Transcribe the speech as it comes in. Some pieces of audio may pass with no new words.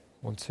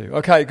1, 2.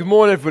 Okay, good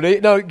morning,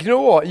 everybody. Now, you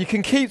know what? You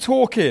can keep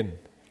talking.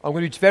 I'm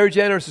going to be very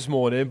generous this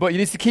morning, but you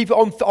need to keep it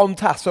on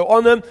task. So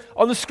on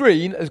the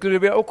screen, there's going to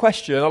be a little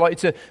question. I'd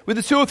like you to, with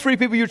the 2 or 3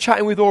 people you're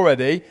chatting with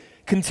already,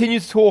 continue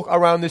to talk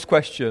around this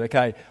question,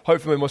 okay?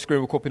 Hopefully my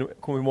screen will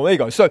come in more. There you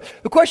go. So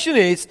the question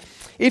is,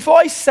 if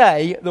I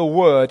say the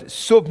word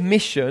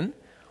submission,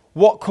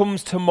 what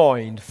comes to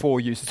mind for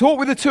you? So talk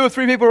with the 2 or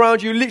 3 people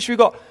around you. Literally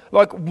got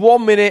like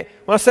 1 minute.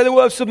 When I say the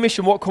word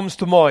submission, what comes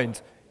to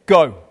mind?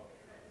 Go.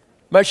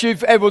 Make sure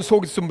everyone's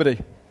talking to somebody.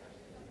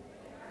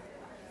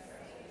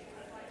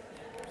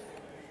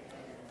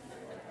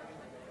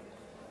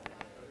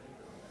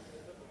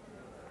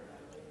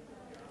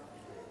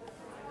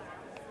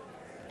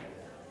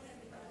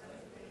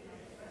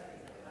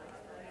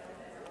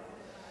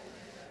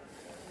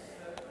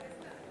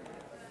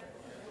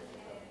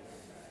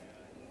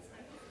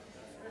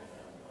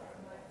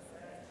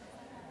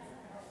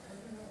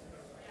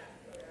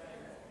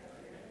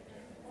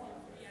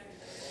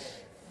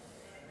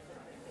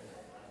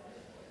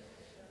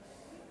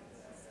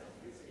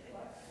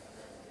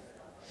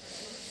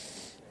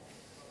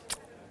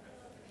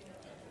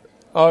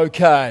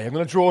 Okay, I'm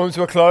going to draw him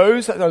to a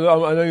close. I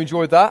know you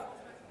enjoyed that.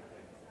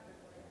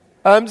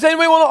 Does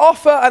anybody want to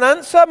offer an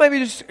answer? Maybe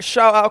just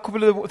shout out a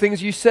couple of the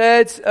things you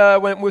said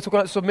when we were talking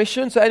about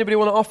submission. So anybody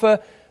want to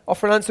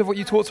offer an answer of what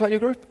you talked about in your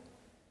group?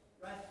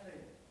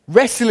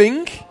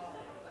 Wrestling?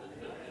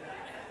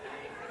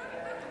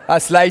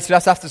 That's later.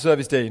 That's after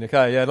service, Dean.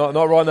 Okay, yeah, not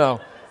right now.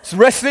 So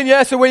wrestling,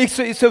 yeah. So when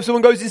so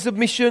someone goes in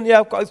submission,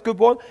 yeah, that's a good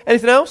one.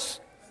 Anything else?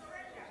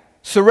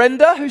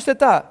 Surrender? Who said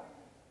that?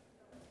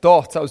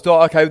 Dot, that was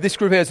Dot. Okay, this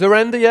group here,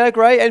 surrender, yeah,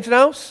 great. Anything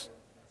else?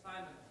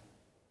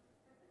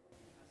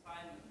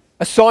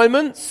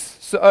 Assignments?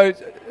 So,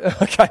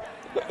 okay.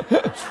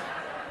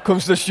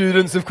 Comes to the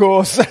students, of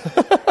course.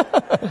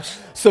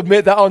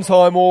 Submit that on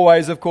time,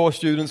 always, of course,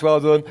 students, well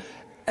done.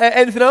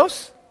 Anything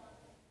else?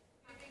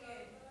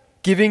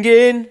 Giving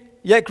in.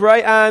 Yeah,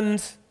 great.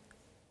 And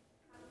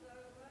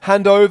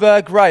hand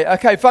over, great.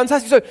 Okay,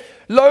 fantastic. So,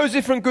 loads of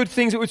different good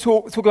things that we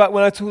talk about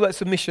when I talk about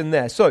submission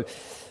there. So,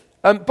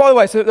 by the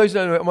way, so those who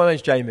don't know, my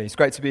name's Jamie. It's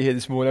great to be here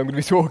this morning. I'm going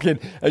to be talking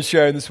and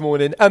sharing this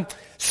morning.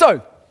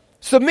 So,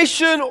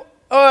 submission,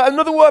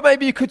 another word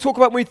maybe you could talk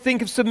about when we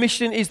think of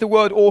submission is the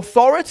word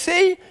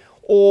authority.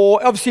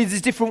 Or, obviously, there's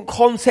different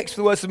contexts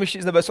for the word submission.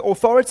 Is the so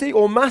authority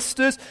or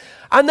masters.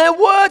 And they're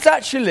words,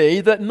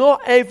 actually, that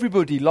not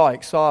everybody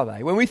likes, are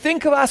they? When we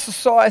think of our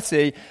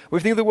society,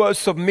 we think of the word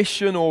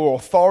submission or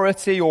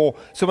authority or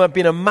someone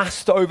being a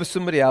master over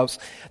somebody else.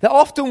 They're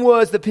often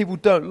words that people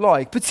don't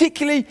like,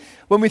 particularly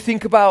when we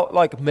think about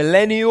like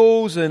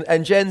millennials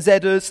and Gen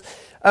Zers.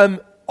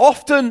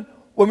 Often,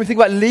 when we think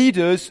about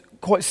leaders,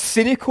 quite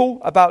cynical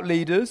about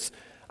leaders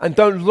and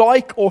don't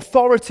like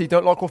authority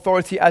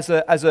as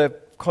a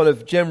kind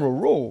of general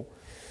rule.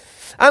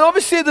 And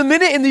obviously at the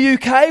minute in the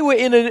UK, we're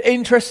in an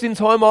interesting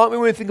time, aren't we?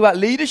 When we think about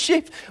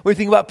leadership, when we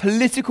think about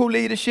political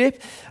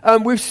leadership.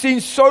 We've seen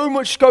so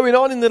much going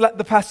on in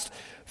the past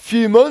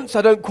few months.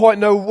 I don't quite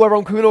know where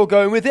I'm coming or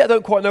going with it. I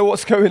don't quite know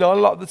what's going on a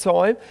lot of the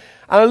time.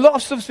 And a lot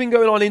of stuff's been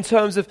going on in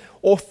terms of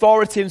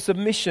authority and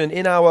submission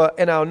in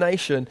our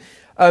nation.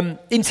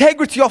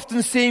 Integrity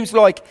often seems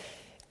like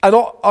an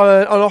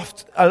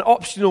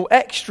optional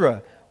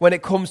extra when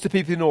it comes to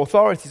people in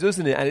authority,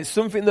 doesn't it? And it's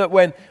something that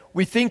when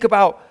we think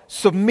about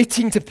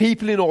submitting to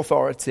people in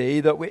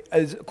authority, that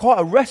is quite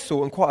a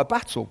wrestle and quite a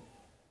battle.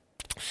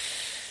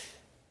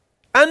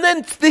 And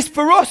then this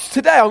for us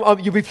today,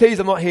 you'll be pleased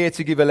I'm not here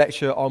to give a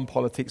lecture on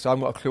politics. I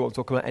haven't got a clue what I'm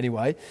talking about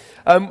anyway.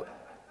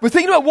 We're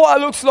thinking about what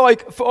it looks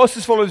like for us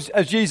as followers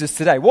of Jesus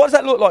today. What does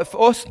that look like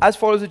for us as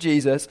followers of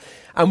Jesus?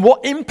 And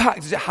what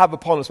impact does it have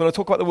upon us when I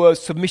talk about the words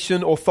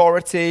submission,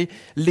 authority,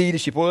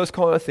 leadership, all those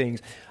kind of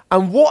things?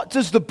 And what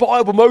does the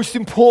Bible, most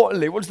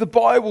importantly, what does the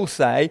Bible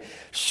say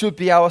should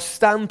be our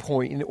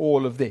standpoint in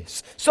all of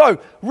this? So,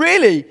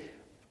 really,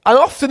 and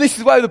often this is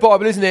the way of the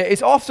Bible, isn't it?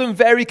 It's often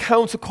very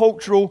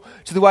countercultural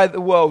to the way that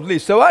the world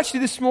lives. So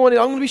actually this morning,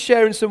 I'm going to be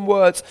sharing some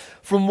words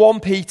from 1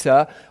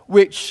 Peter,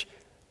 which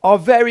are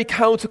very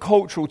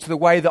countercultural to the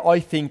way that I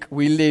think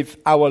we live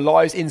our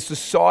lives in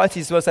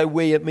society. So I say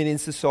we, I mean in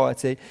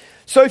society.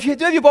 So if you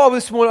do have your Bible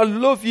this morning,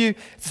 I'd love you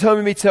to turn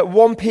with me to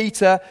 1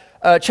 Peter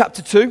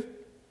chapter 2.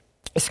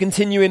 It's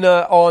continuing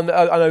on,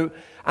 I know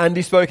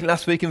Andy spoke in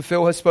last week and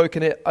Phil has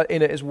spoken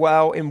in it as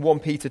well in 1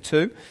 Peter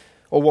 2,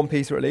 or 1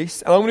 Peter at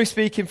least. And I'm going to be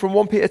speaking from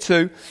 1 Peter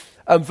 2,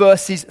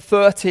 verses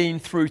 13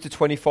 through to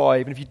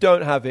 25. And if you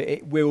don't have it,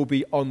 it will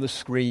be on the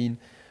screen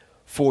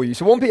for you.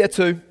 So 1 Peter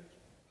 2,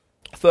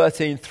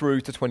 13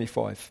 through to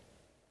 25.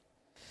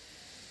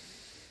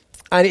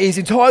 And it is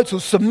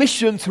entitled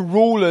Submission to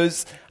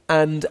Rulers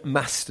and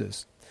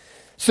Masters.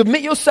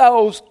 Submit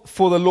yourselves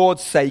for the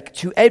Lord's sake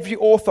to every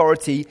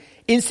authority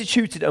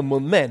instituted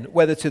among men,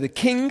 whether to the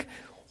king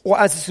or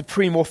as a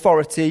supreme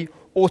authority,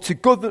 or to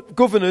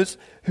governors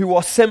who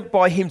are sent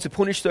by him to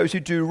punish those who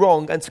do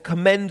wrong and to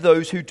commend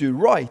those who do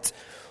right.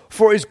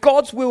 For it is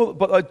God's will,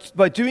 but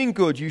by doing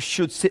good you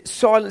should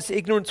silence the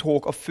ignorant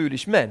talk of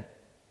foolish men.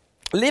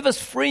 Live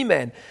as free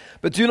men,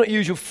 but do not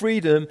use your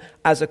freedom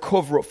as a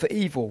cover-up for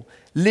evil.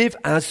 Live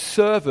as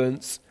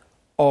servants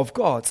of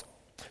God.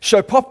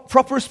 Show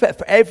proper respect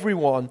for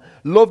everyone.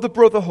 Love the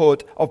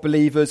brotherhood of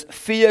believers.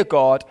 Fear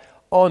God.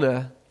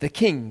 Honor the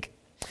king.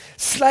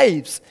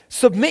 Slaves,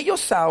 submit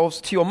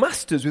yourselves to your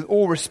masters with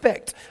all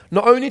respect,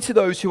 not only to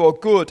those who are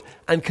good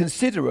and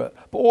considerate,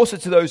 but also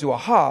to those who are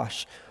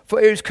harsh. For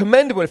it is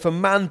commendable if a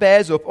man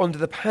bears up under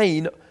the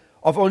pain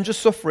of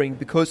unjust suffering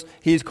because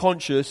he is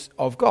conscious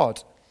of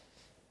God.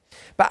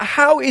 But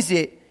how is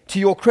it to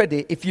your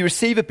credit if you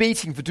receive a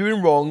beating for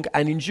doing wrong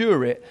and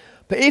endure it?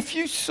 But if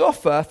you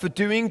suffer for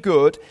doing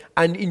good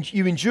and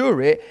you endure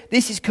it,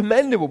 this is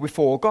commendable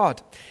before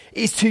God.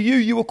 It is to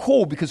you were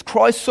called because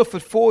Christ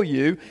suffered for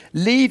you,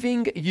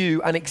 leaving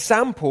you an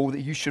example that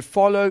you should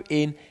follow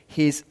in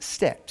his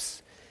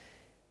steps.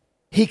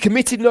 He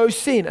committed no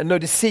sin and no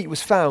deceit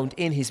was found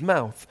in his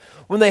mouth.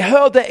 When they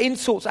hurled their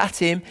insults at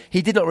him,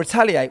 he did not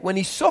retaliate. When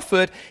he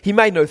suffered, he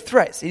made no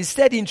threats.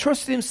 Instead, he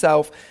entrusted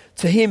himself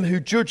to him who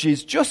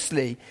judges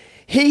justly.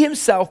 He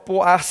himself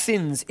bore our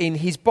sins in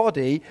his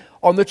body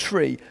on the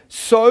tree,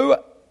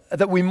 so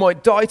that we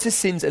might die to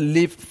sins and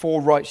live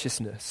for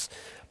righteousness.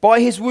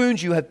 By his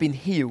wounds you have been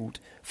healed,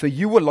 for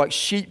you were like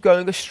sheep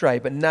going astray,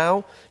 but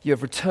now you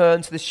have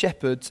returned to the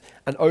shepherds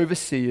and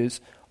overseers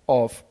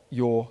of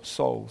your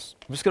souls.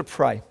 I'm just going to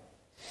pray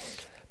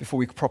before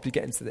we properly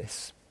get into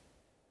this.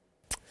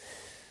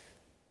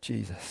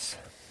 Jesus.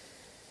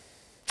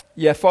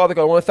 Yeah, Father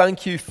God, I want to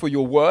thank you for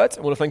your word.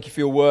 I want to thank you for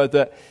your word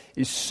that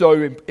is so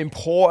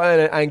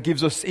important and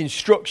gives us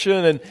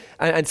instruction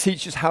and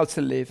teaches how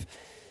to live.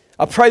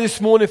 I pray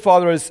this morning,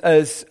 Father,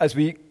 as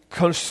we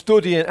kind of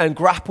study and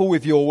grapple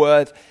with your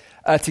word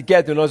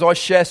together, and as I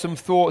share some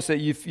thoughts that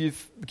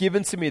you've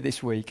given to me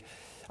this week,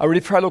 I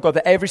really pray, Lord God,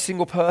 that every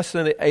single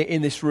person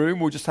in this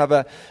room will just have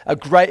a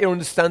greater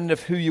understanding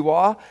of who you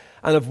are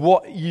and of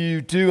what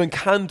you do and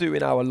can do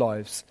in our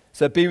lives.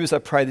 So be with us, I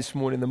pray this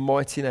morning, in the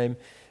mighty name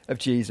of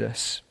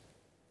Jesus.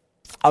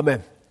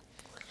 Amen.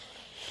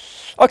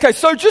 Okay,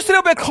 so just a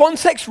little bit of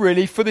context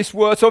really for this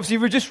word. So obviously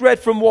we just read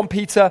from 1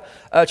 Peter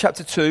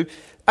chapter 2.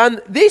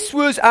 And this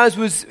was,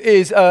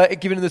 is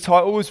given in the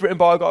title, was written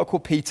by a guy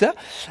called Peter.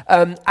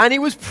 And it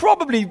was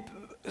probably,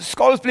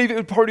 scholars believe it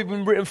would probably have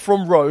been written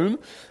from Rome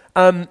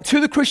to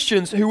the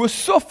Christians who were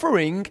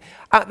suffering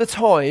at the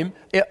time.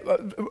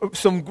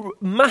 Some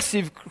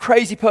massive,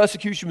 crazy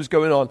persecution was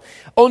going on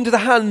under the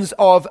hands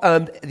of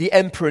the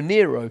Emperor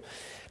Nero.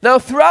 Now,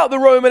 throughout the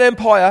Roman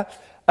Empire,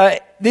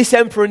 this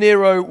Emperor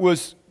Nero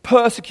was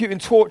persecuting,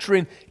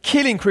 torturing,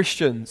 killing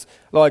Christians,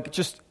 like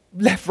just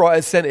left, right,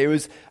 and centre. It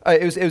was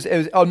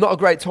not a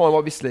great time,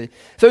 obviously.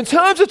 So in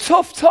terms of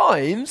tough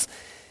times,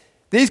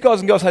 these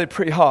guys and girls had it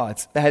pretty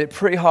hard. They had it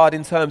pretty hard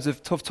in terms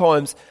of tough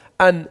times.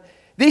 And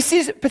this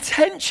is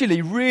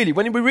potentially really,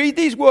 when we read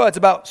these words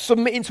about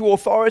submitting to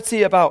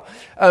authority, about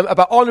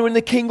honouring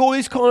the king, all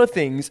these kind of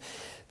things,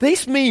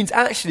 this means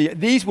actually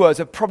these words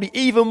are probably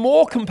even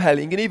more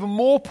compelling and even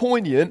more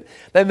poignant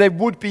than they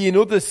would be in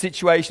other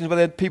situations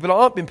where people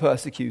aren't being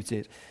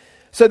persecuted.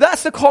 So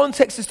that's the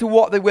context as to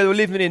what they were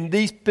living in.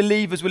 These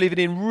believers were living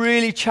in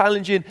really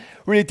challenging,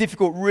 really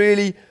difficult,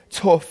 really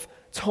tough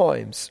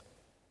times.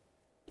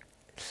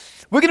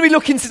 We're going to be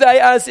looking today,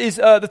 as is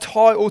the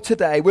title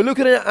today, we're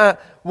looking at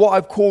what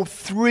I've called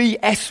 3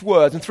 S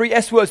words, and 3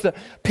 S words that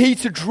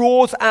Peter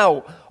draws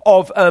out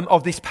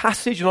of this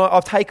passage, and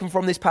I've taken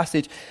from this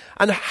passage,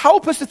 and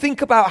help us to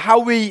think about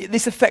how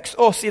this affects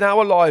us in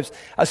our lives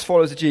as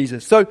followers of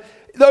Jesus. So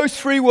those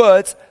 3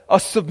 words are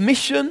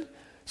submission,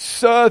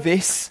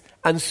 service,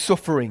 and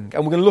suffering.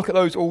 And we're going to look at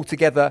those all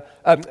together,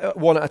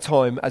 one at a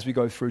time as we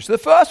go through. So the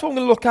first one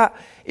we're going to look at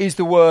is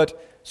the word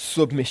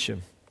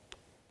submission.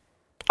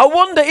 I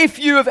wonder if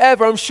you have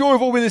ever, I'm sure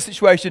we've all been in this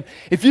situation,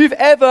 if you've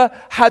ever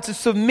had to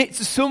submit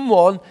to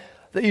someone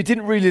that you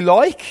didn't really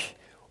like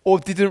or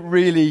didn't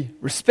really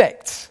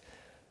respect.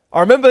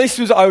 I remember I was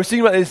thinking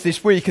about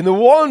this week, and the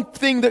one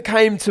thing that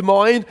came to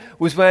mind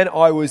was when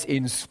I was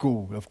in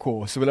school, of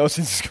course. So when I was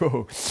in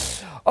school,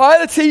 I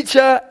had a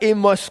teacher in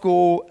my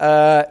school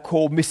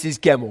called Mrs.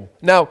 Gemmell.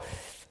 Now,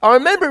 I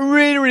remember it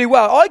really, really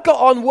well. I got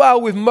on well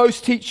with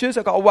most teachers.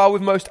 I got on well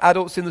with most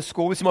adults in the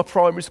school. This is my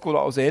primary school that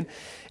I was in.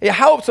 It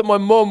helped that my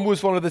mum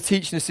was one of the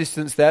teaching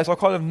assistants there, so I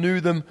kind of knew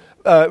them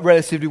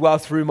relatively well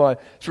through my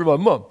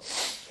mum.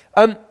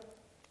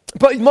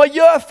 But my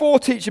year 4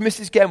 teacher,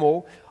 Mrs.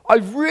 Gemmell, I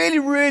really,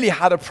 really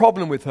had a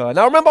problem with her.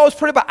 Now, I remember I was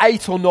probably about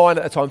 8 or 9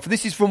 at the time. So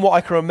this is from what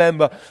I can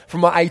remember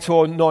from my 8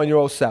 or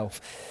 9-year-old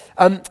self.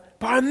 But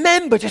I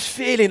remember just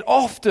feeling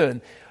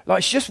often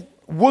like she just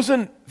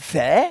wasn't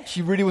fair.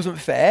 She really wasn't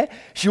fair.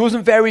 She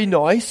wasn't very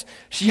nice.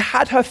 She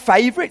had her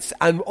favourites,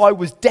 and I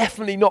was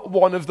definitely not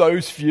one of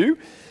those few.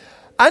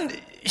 And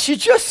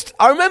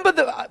I remember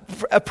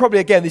that, probably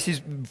again, this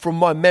is from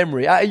my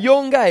memory, at a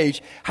young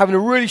age, having a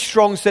really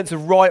strong sense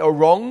of right or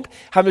wrong,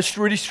 having a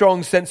really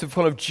strong sense of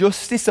kind of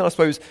justice, and I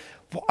suppose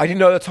I didn't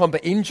know at the time,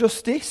 but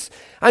injustice.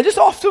 And just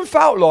often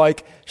felt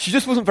like she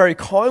just wasn't very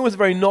kind, wasn't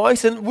very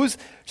nice, and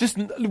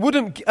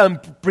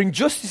wouldn't bring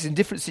justice in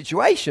different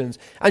situations.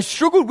 And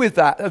struggled with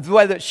that, the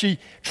way that she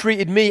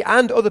treated me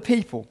and other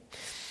people.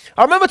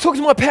 I remember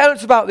talking to my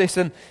parents about this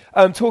and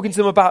talking to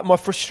them about my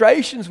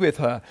frustrations with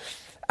her.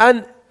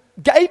 And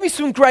gave me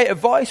some great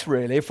advice,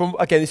 really.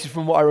 This is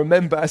from what I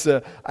remember as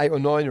a 8 or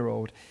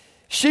 9-year-old.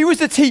 She was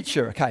the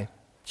teacher, okay?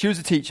 She was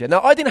a teacher.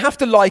 Now, I didn't have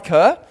to like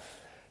her.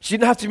 She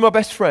didn't have to be my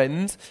best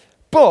friend,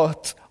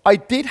 but I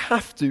did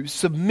have to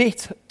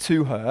submit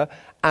to her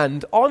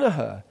and honour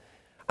her.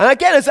 And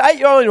again, as an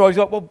 8 or 9-year-old, I was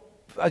like, well,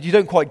 you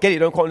don't quite get it, you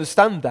don't quite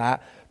understand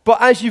that.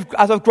 But as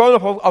I've grown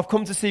up, I've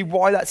come to see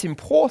why that's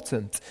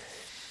important.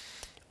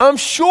 I'm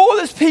sure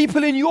there's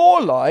people in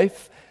your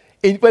life,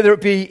 whether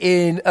it be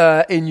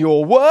in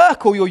your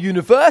work or your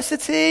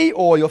university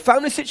or your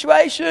family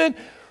situation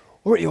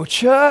or at your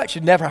church.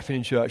 It'd never happen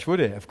in church, would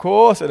it? Of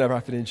course it'd never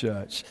happen in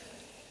church.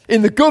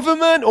 In the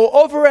government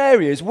or other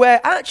areas where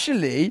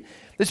actually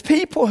there's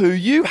people who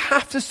you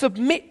have to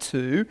submit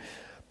to,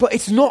 but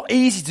it's not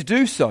easy to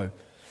do so.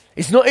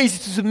 It's not easy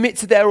to submit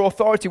to their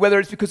authority, whether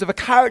it's because of a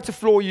character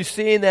flaw you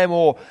see in them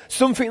or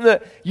something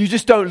that you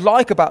just don't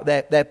like about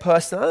their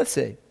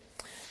personality.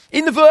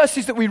 In the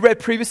verses that we read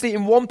previously,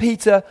 in 1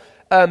 Peter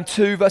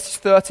 2, verses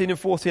 13 and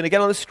 14,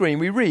 again on the screen,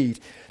 we read,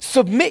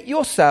 "Submit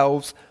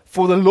yourselves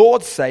for the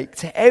Lord's sake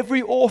to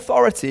every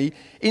authority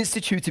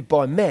instituted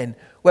by men,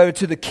 whether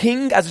to the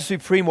king as a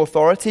supreme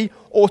authority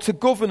or to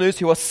governors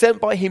who are sent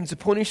by him to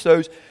punish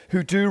those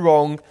who do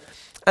wrong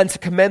and to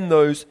commend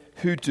those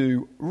who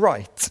do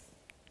right."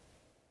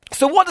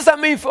 So what does that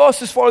mean for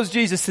us as followers of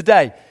Jesus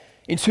today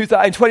in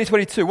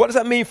 2022? What does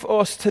that mean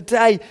for us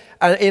today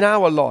and in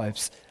our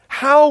lives?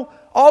 How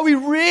are we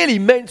really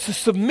meant to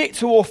submit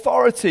to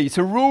authority,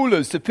 to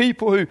rulers, to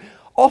people who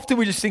often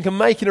we just think are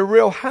making a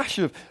real hash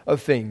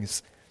of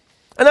things?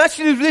 And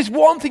actually there's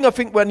one thing I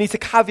think we need to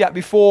caveat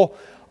before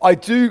I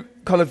do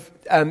kind of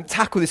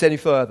tackle this any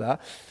further.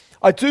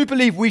 I do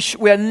believe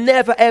we are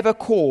never ever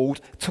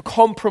called to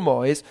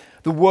compromise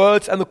the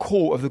words and the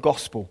call of the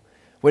gospel.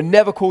 We're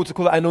never called to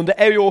call that, and under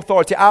every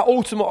authority, our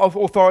ultimate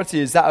authority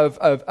is that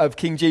of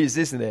King Jesus,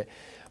 isn't it?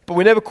 But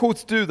we're never called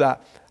to do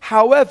that.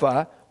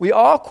 However, we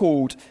are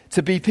called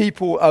to be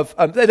people of...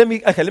 let me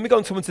go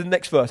on to the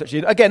next verse, actually.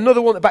 Again,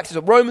 another one that backs us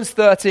up. Romans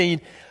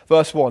 13,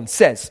 verse 1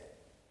 says,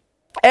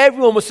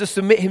 "Everyone must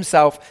submit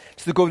himself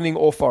to the governing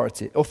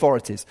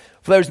authorities.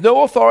 For there is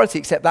no authority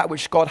except that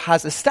which God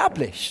has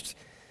established.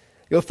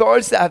 The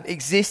authorities that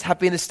exist have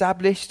been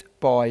established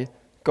by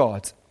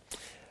God."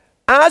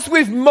 As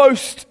with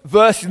most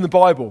verses in the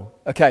Bible,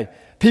 okay,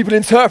 people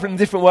interpret in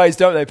different ways,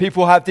 don't they?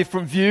 People have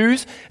different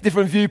views,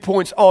 different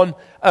viewpoints on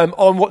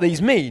what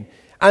these mean.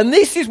 And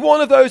this is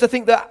one of those, I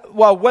think that,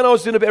 well, when I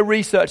was doing a bit of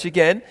research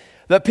again,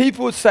 that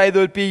people would say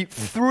there would be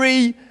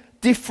 3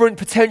 different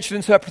potential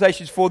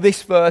interpretations for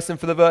this verse and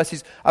for the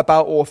verses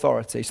about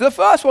authority. So the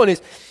first one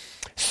is,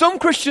 some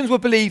Christians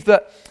would believe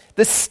that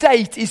the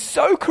state is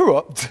so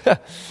corrupt that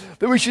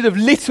we should have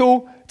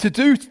little to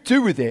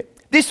do with it.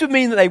 This would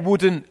mean that they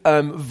wouldn't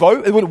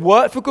vote, they wouldn't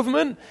work for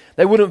government,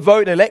 they wouldn't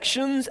vote in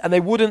elections, and they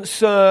wouldn't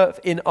serve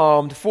in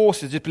armed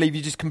forces. Just believe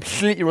you just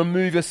completely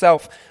remove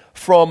yourself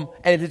from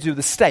anything to do with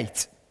the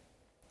state.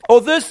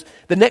 Others,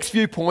 the next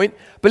viewpoint,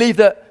 believe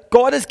that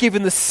God has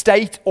given the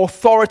state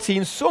authority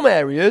in some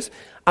areas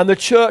and the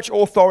church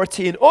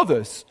authority in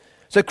others.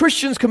 So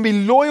Christians can be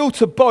loyal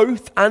to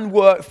both and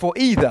work for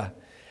either.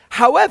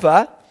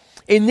 However,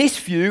 in this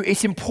view,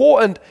 it's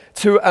important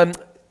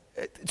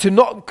to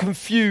not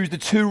confuse the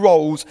 2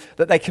 roles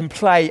that they can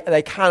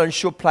and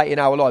should play in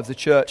our lives. The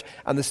church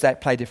and the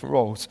state play different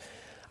roles.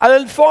 And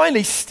then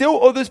finally,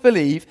 still others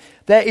believe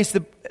there is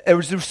a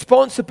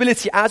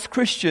responsibility as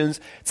Christians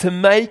to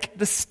make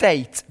the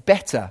state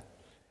better.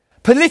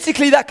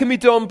 Politically, that can be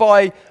done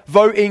by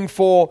voting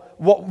for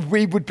what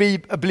we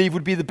believe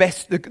would be the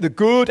best, the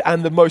good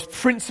and the most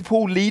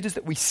principled leaders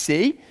that we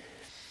see.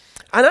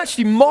 And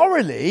actually,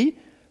 morally,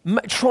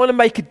 trying to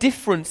make a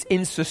difference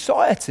in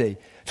society.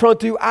 Trying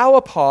to do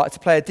our part to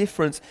play a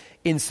difference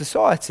in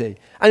society.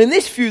 And in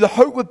this view, the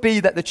hope would be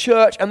that the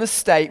church and the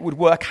state would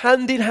work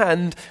hand in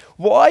hand.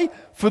 Why?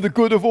 For the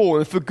good of all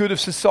and for the good of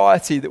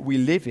society that we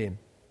live in.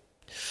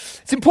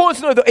 It's important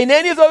to know that in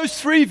any of those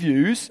 3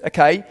 views,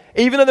 okay,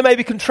 even though they may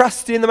be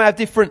contrasting, they may have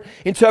different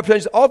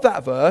interpretations of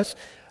that verse,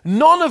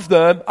 none of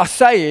them are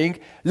saying,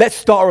 let's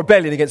start a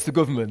rebellion against the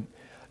government.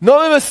 None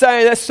of them are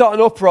saying, let's start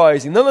an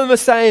uprising. None of them are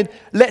saying,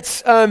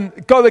 let's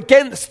go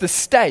against the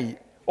state.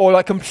 Or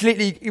like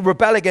completely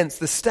rebel against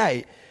the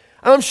state.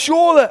 And I'm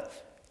sure that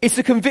it's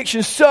a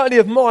conviction, certainly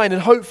of mine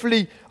and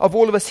hopefully of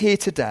all of us here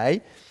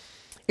today,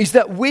 is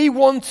that we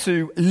want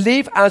to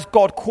live as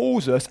God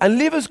calls us and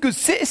live as good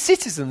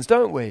citizens,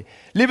 don't we?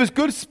 Live as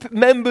good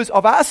members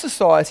of our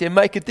society and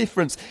make a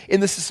difference in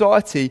the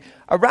society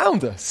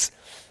around us.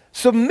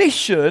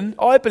 Submission,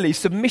 I believe,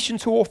 submission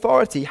to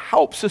authority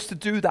helps us to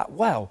do that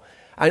well.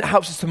 And it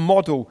helps us to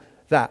model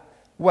that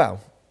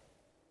well.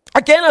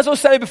 Again, as I was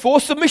saying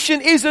before,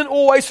 submission isn't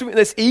always something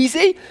that's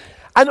easy.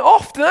 and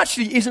often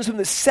actually isn't something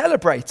that's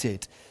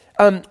celebrated.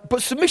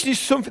 But submission is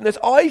something that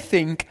I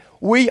think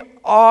we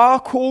are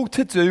called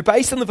to do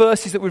based on the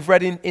verses that we've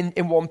read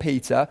in 1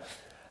 Peter.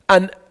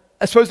 And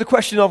I suppose the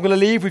question I'm going to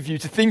leave with you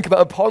to think about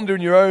and ponder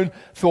in your own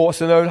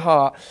thoughts and own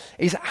heart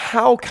is,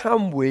 how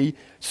can we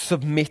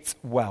submit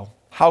well?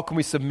 How can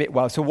we submit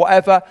well? So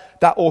whatever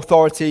that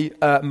authority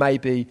may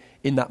be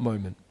in that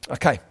moment.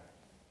 Okay.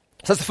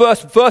 So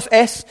that's the first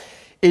S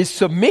is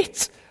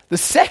submit. The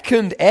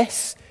second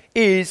S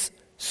is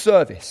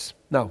service.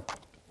 Now,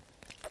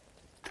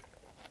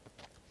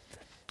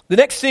 the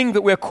next thing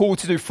that we're called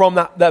to do from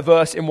that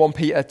verse in 1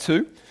 Peter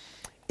 2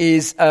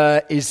 is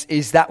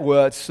that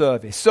word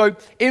service. So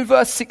in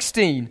verse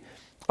 16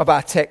 of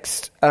our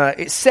text,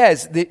 it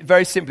says,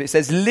 very simply, it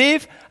says,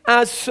 live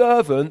as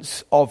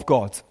servants of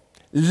God.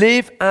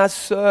 Live as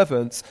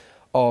servants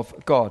of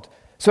God.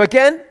 So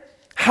again,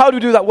 how do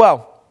we do that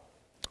well?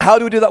 How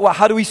do we do that well?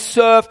 How do we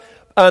serve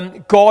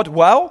God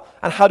well?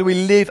 And how do we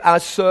live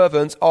as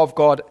servants of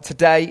God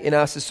today in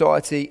our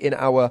society, in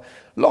our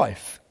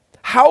life?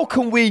 How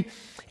can we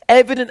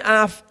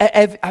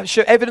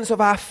show evidence of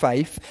our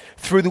faith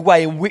through the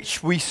way in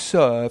which we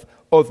serve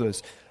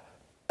others?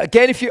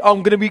 Again,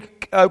 I'm going to be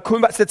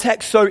coming back to the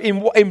text. So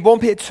in 1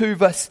 Peter 2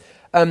 verse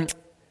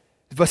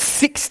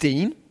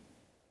 16,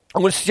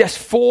 I'm going to suggest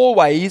 4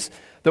 ways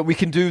that we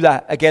can do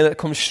that. Again, that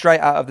comes straight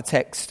out of the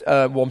text,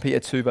 1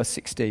 Peter 2 verse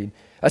 17.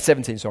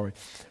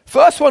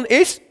 First one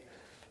is,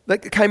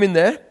 that came in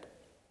there,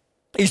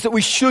 is that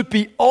we should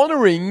be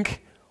honoring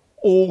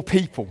all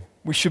people.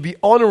 We should be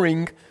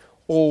honoring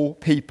all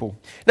people.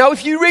 Now,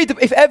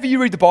 if ever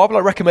you read the Bible, I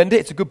recommend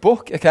it. It's a good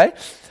book, okay?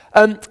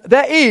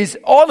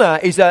 Honor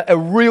is a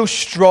real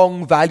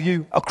strong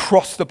value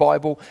across the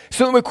Bible.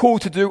 Something we're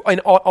called to do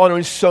in honor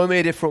in so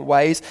many different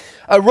ways.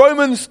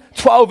 Romans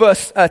 12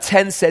 verse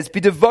 10 says, be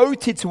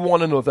devoted to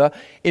one another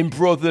in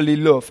brotherly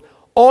love.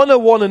 Honor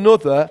one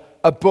another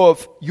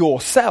above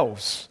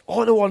yourselves.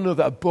 Honor one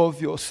another above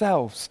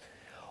yourselves.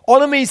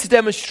 Honor means to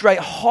demonstrate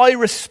high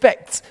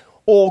respect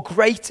or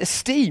great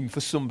esteem for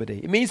somebody.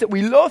 It means that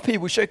we love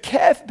people, we show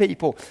care for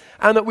people,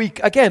 and that we,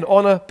 again,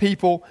 honor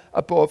people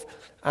above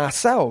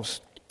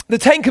ourselves. The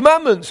 10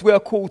 Commandments, we are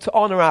called to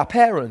honor our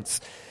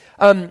parents.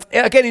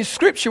 Again, in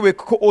Scripture, we're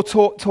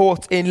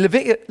taught in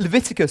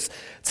Leviticus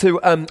to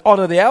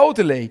honor the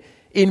elderly.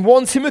 In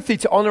 1 Timothy,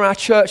 to honor our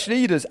church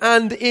leaders.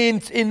 And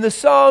in the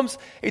Psalms,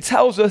 it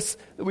tells us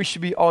that we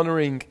should be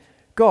honoring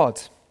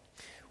God.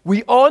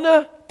 We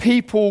honor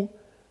people.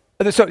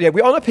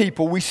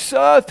 We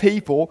serve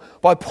people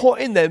by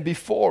putting them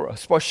before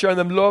us, by showing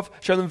them love,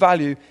 showing them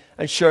value,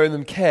 and showing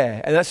them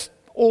care. And that's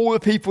all the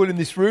people in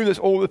this room, that's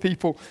all the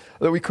people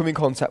that we come in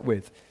contact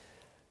with.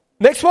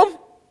 Next one,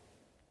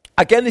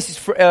 again, this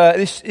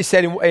is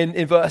said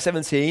in verse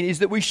 17, is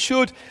that we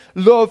should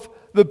love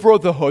the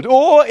brotherhood.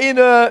 Or in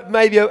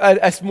maybe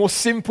a more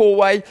simple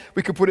way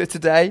we could put it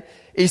today,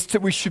 is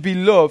that we should be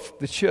love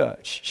the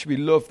church. Should we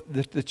love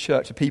the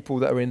church, the people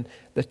that are in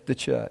the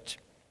church.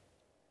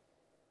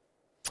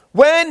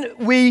 When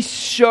we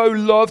show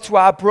love to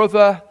our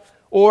brother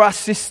or our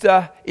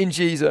sister in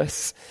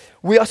Jesus,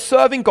 we are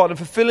serving God and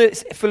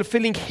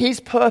fulfilling His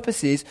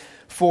purposes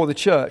for the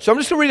church. So I'm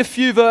just going to read a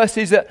few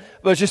verses that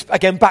will just,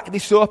 again, back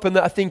this up and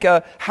that I think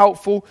are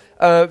helpful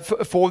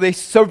for this.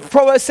 So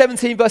Proverbs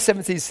 17 verse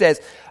 17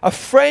 says, a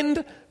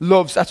friend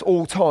loves at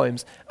all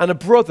times, and a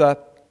brother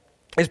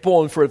is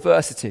born for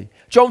adversity.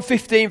 John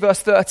 15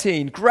 verse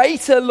 13,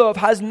 greater love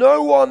has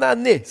no one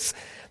than this,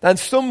 than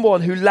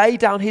someone who laid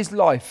down his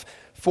life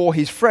for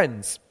his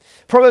friends.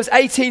 Proverbs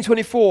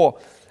 18:24,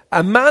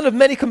 a man of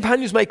many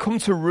companions may come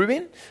to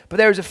ruin, but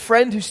there is a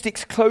friend who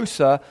sticks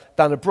closer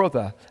than a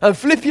brother. And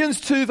Philippians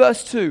 2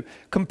 verse 2,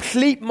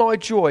 complete my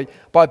joy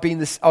by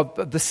being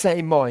of the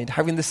same mind,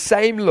 having the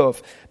same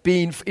love,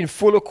 being in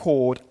full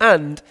accord,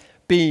 and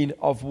being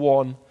of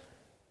one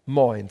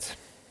mind.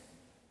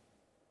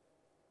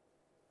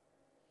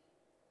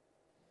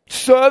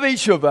 Serve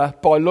each other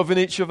by loving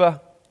each other.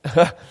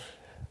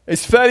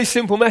 It's a fairly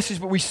simple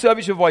message, but we serve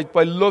each other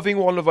by loving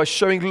one another, by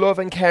showing love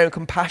and care and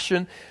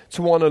compassion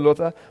to one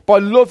another. By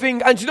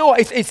loving, and you know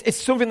what, it's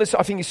something that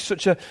I think is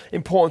such an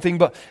important thing,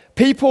 but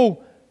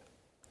people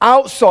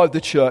outside the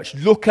church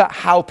look at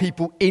how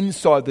people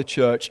inside the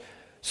church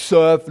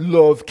serve,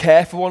 love,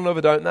 care for one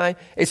another, don't they?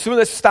 It's something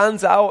that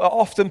stands out.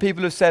 Often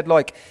people have said,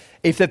 like,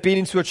 if they've been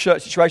into a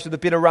church situation,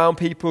 they've been around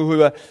people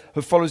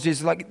who follow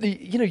Jesus, like,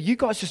 you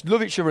guys just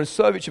love each other and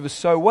serve each other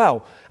so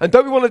well. And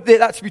don't we want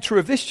that to be true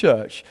of this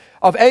church?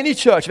 Of any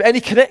church, of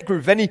any connect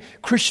group, of any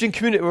Christian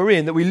community we're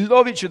in, that we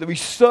love each other, that we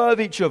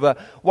serve each other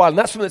well. And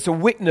that's something that's a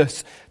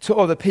witness to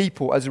other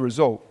people as a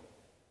result.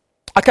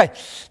 Okay,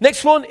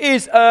 next one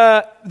is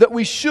that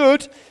we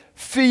should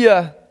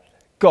fear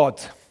God.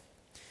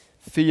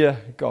 Fear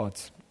God.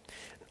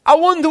 I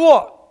wonder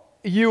what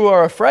you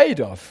are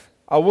afraid of.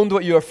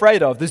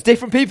 There's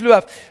different people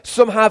who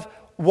some have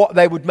what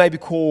they would maybe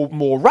call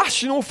more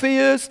rational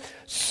fears.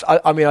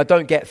 I mean, I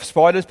don't get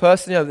spiders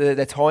personally.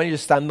 They're tiny,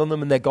 just stand on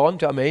them and they're gone.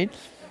 Do you know what I mean?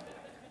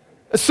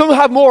 Some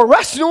have more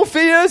rational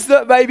fears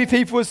that maybe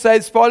people would say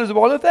spiders are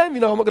one of them.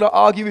 I'm not going to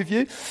argue with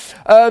you.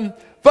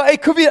 But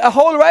it could be a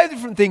whole array of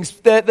different things.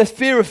 The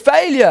fear of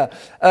failure,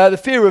 the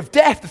fear of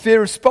death, the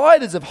fear of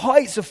spiders, of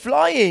heights, of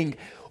flying.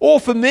 Or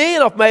for me,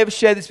 and I may have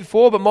shared this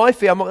before, but my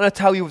fear, I'm not going to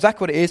tell you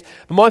exactly what it is,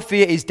 but my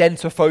fear is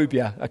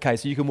dentophobia. Okay,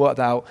 so you can work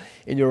that out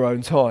in your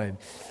own time.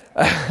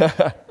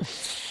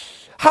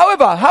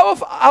 However,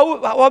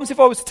 what happens if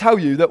I was to tell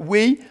you that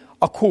we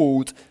are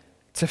called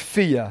to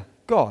fear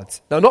God?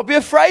 Now, not be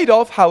afraid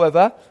of,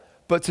 however,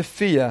 but to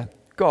fear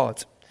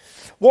God.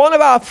 One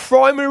of our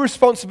primary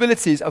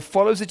responsibilities of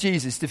followers of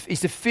Jesus is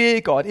to fear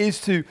God, is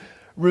to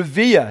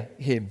revere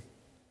him.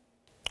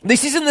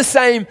 This isn't the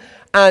same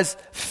as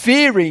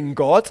fearing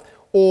God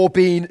or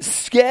being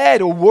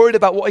scared or worried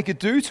about what he could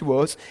do to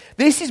us.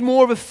 This is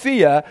more of a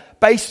fear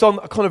based on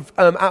a kind of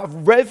out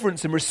of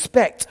reverence and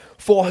respect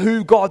for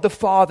who God the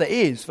Father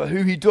is, for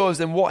who he does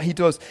and what he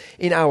does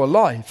in our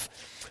life.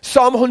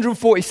 Psalm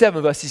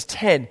 147 verses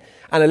 10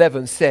 and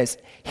 11 says,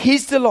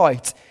 "His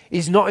delight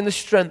is not in the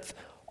strength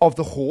of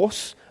the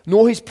horse,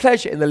 nor his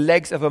pleasure in the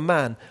legs of a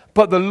man,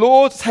 but the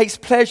Lord takes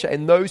pleasure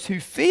in those who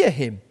fear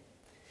him,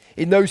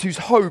 in those whose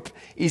hope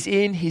is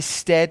in his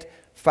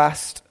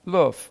steadfast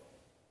love."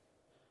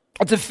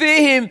 And to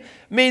fear him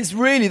means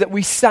really that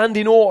we stand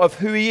in awe of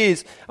who he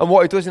is and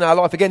what he does in our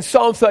life. Again,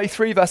 Psalm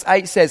 33 verse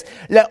 8 says,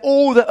 "Let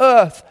all the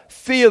earth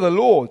fear the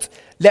Lord.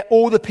 Let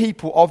all the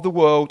people of the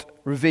world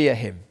revere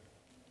him."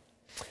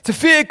 To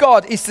fear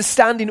God is to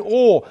stand in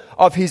awe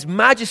of his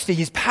majesty,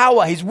 his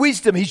power, his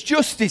wisdom, his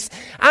justice,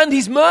 and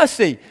his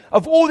mercy,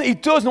 of all that he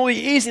does and all that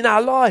he is in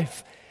our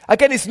life.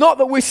 Again, it's not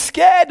that we're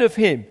scared of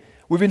him.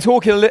 We've been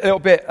talking a little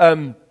bit,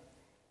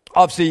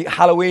 obviously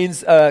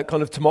Halloween's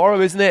kind of tomorrow,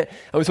 isn't it?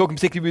 And we're talking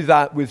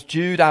particularly with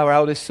Jude, our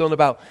eldest son,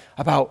 about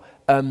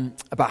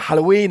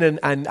Halloween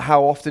and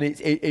how often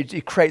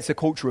it creates a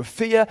culture of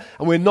fear.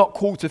 And we're not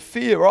called to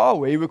fear, are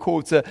we? We're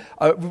called to,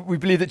 we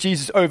believe that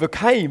Jesus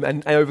overcame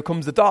and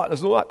overcomes the darkness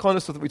and all that kind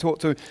of stuff that we talk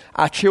to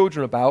our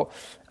children about.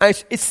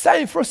 And it's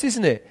same for us,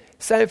 isn't it?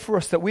 Same for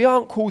us that we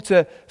aren't called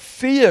to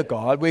fear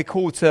God. We're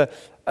called to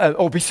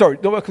not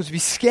because to be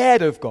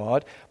scared of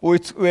God,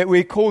 but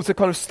we're called to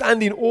kind of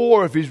stand in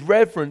awe of his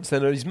reverence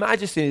and of his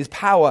majesty and his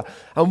power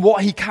and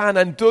what he can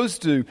and does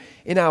do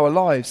in our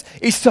lives.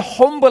 It's to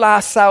humble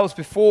ourselves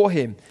before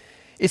him.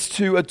 It's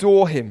to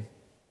adore him.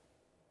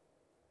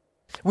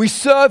 We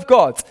serve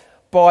God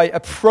by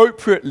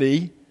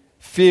appropriately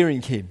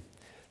fearing him.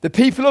 The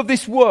people of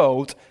this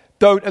world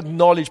don't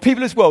acknowledge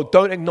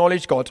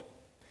God.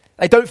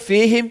 They don't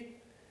fear him.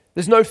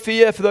 There's no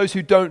fear for those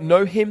who don't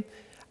know him.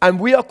 And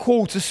we are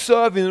called to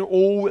serve in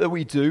all that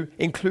we do,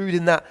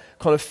 including that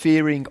kind of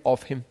fearing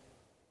of him.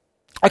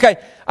 Okay,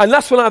 and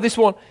last one out of this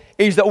one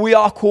is that we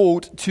are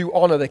called to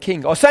honour the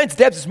king. I was saying to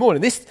Debs this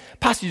morning, this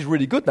passage is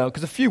really good now,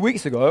 because a few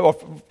months ago,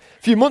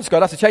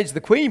 I'd have to change to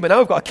the queen, but now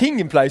we've got a king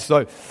in place,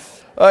 so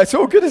it's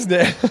all good, isn't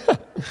it?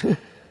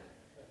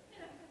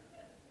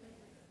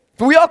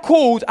 But we are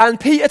called, and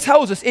Peter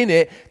tells us in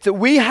it, that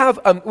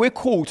we're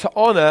called to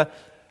honour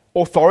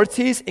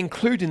authorities,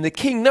 including the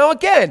king. Now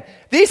again,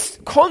 this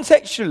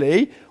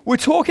contextually, we're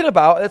talking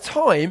about a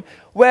time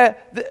where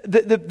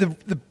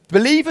the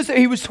believers that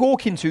he was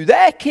talking to,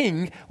 their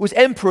king was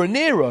Emperor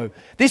Nero.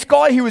 This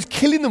guy who was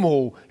killing them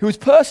all, who was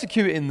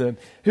persecuting them,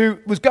 who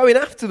was going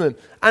after them.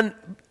 And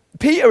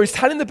Peter is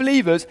telling the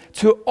believers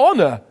to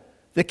honour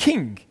the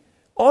king.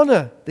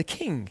 Honour the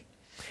king.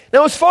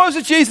 Now, as far as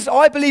with Jesus,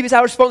 I believe it's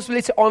our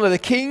responsibility to honour the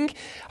king.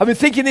 I've been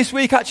thinking this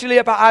week actually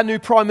about our new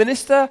Prime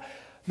Minister.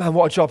 Man,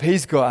 what a job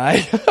he's got,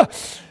 eh?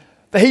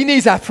 But he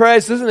needs our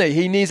prayers, doesn't he?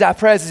 He needs our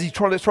prayers as he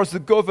tries to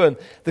govern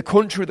the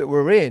country that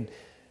we're in.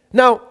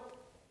 Now,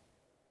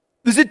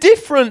 there's a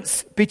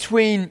difference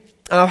between,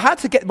 and I've had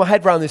to get my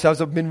head around this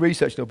as I've been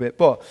researching a bit,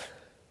 but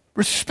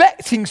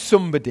respecting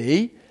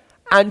somebody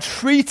and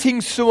treating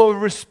someone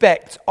with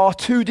respect are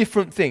two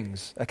different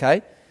things,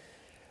 okay?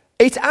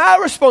 It's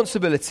our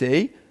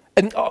responsibility,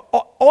 and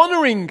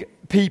honouring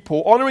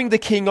people, honouring the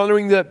king,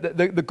 honouring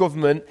the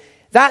government,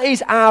 that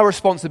is our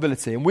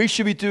responsibility, and we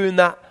should be doing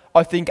that,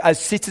 I think, as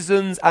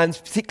citizens and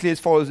particularly as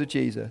followers of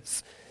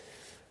Jesus.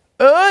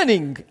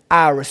 Earning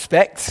our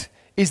respect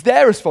is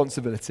their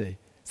responsibility.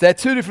 So they're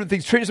two different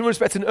things. Treating someone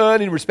with respect and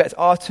earning respect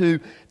are two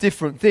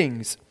different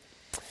things.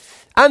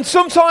 And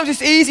sometimes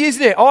it's easy,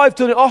 isn't it? I've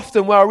done it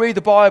often where I read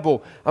the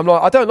Bible. I'm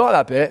like, I don't like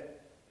that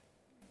bit.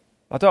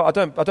 I don't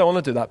want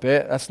to do that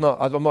bit.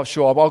 I'm not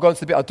sure. I'll go into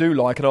the bit I do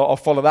like and I'll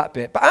follow that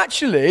bit. But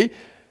actually,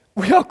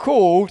 we are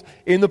called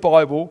in the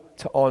Bible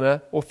to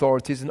honour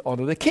authorities and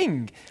honour the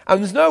king. And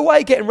there's no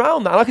way getting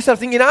around that. And like I said, I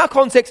think in our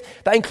context,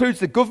 that includes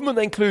the government,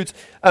 that includes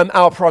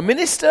our Prime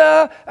Minister,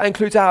 that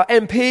includes our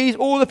MPs,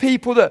 all the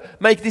people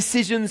that make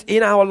decisions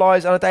in our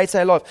lives and our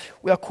day-to-day life.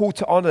 We are called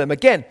to honour them.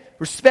 Again,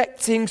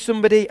 respecting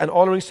somebody and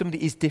honouring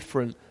somebody is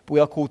different. But we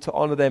are called to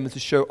honour them and to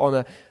show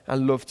honour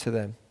and love to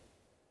them.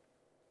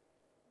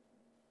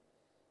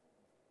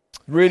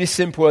 Really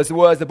simple as the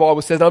words the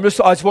Bible says. And I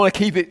just want to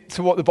keep it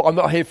to what I'm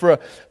not here for a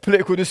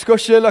political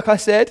discussion, like I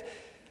said.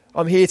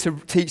 I'm here to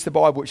teach the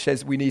Bible, which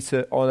says we need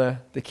to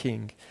honour the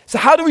King. So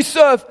how do we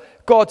serve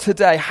God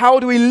today? How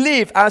do we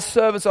live as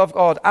servants of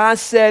God?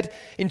 As said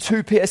in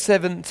 1 Peter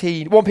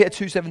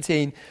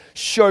 2:17,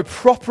 show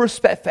proper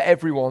respect for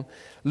everyone,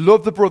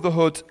 love the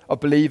brotherhood of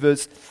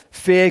believers,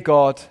 fear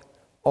God,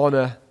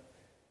 honour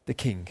the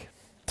King.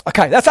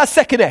 Okay, that's our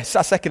second S.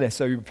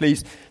 So you're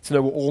pleased to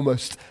know we're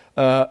almost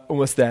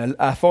there.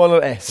 Our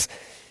final S.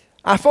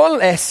 Our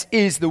final S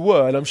is the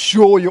word, I'm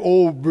sure you're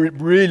all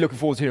really looking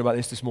forward to hearing about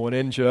this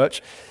morning,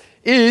 church,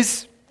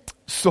 is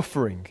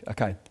suffering.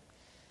 Okay.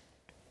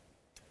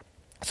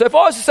 So if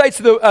I was to say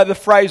to the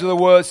phrase or the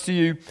words to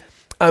you,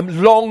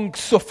 long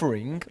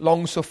suffering,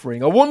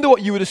 I wonder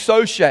what you would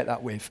associate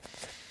that with.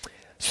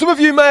 Some of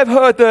you may have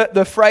heard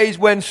the phrase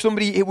when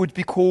somebody, it would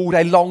be called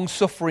a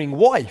long-suffering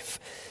wife.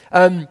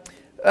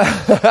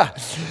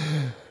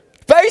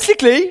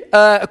 Basically,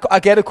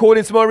 again,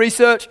 according to my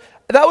research,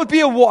 that would be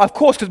a wife, of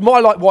course, because my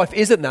wife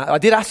isn't that. I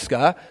did ask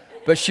her,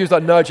 but she was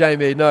like, no,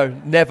 Jamie, no,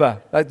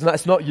 never.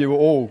 That's not you at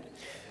all.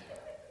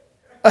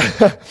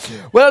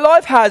 Well,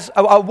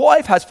 a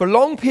wife has for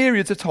long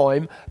periods of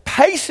time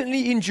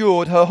patiently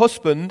endured her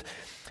husband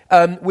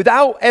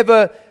without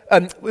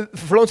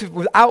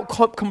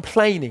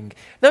complaining.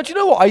 Now, do you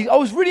know what? I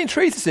was really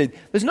intrigued to see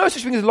there's no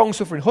such thing as a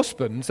long-suffering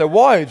husband. So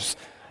wives,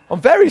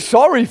 I'm very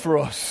sorry for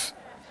us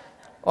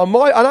on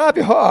our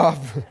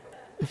behalf.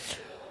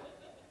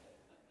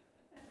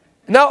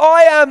 Now,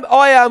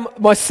 I am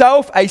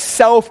myself a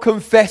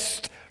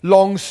self-confessed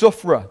long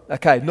sufferer.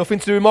 Okay, nothing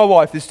to do with my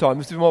wife this time.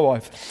 This is my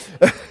wife.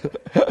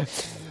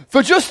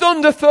 For just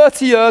under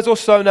 30 years or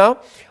so now,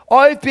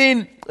 I've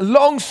been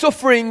long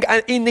suffering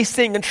in this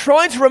thing and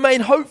trying to remain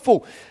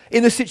hopeful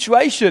in the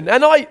situation.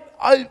 And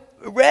I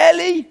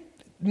rarely,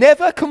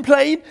 never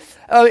complain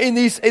in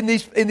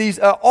these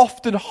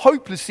often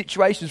hopeless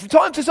situations. From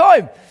time to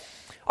time,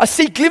 I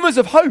see glimmers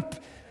of hope.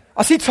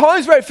 I see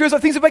times where it feels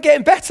like things are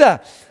getting better.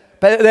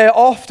 But they're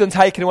often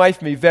taken away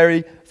from me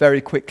very, very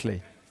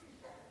quickly.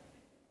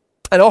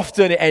 And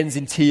often it ends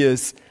in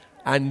tears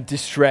and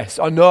distress.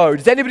 I know.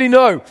 Does anybody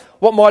know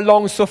what my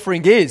long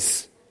suffering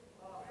is?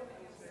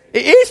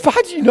 It is? But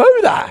how do you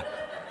know that?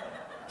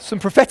 Some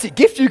prophetic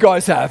gift you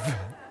guys have.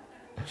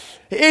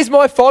 It is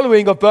my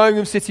following of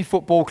Birmingham City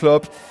Football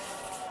Club.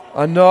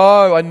 I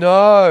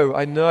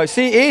know.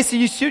 See, it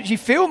is. So you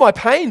feel my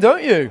pain,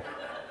 don't you?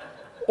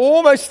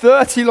 Almost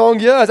 30 long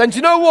years. And do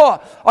you know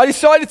what I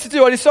decided to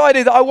do? I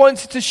decided that I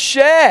wanted to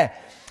share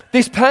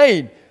this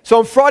pain. So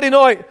on Friday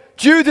night,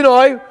 Jude and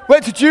I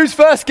went to Jude's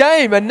first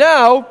game. And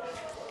now,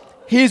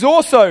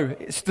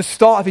 it's the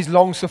start of his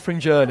long-suffering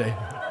journey.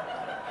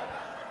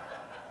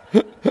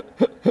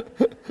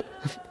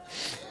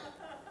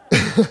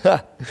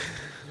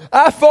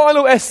 Our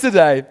final S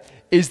today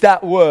is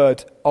that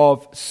word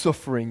of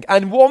suffering.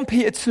 And 1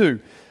 Peter 2,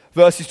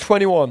 verses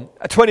 20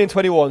 and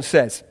 21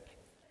 says,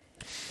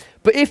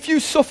 but if you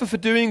suffer for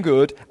doing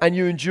good and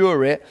you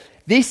endure it,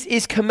 this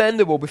is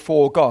commendable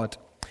before God.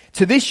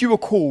 To this you are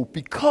called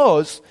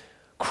because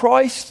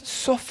Christ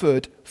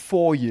suffered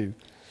for you,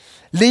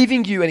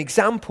 leaving you an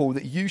example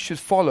that you should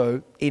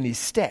follow in his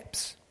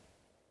steps.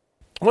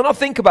 When I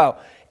think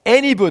about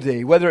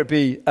anybody, whether it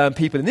be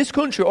people in this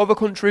country or other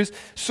countries,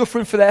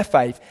 suffering for their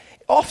faith,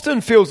 it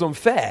often feels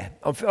unfair.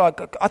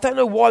 I don't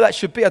know why that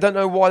should be. I don't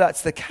know why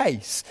that's the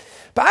case.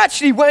 But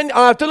actually, when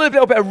I've done a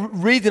little bit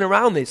of reading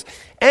around this,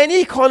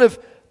 any kind of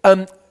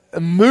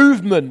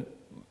movement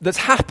that's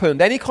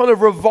happened, any kind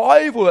of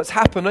revival that's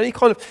happened, any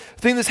kind of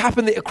thing that's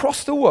happened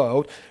across the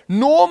world,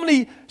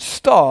 normally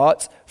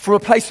starts from a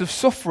place of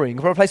suffering,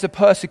 from a place of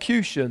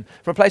persecution,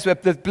 from a place where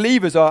the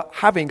believers are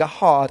having a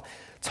hard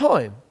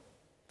time.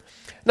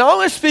 Now, I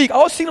was thinking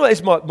about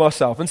this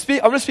myself, and I'm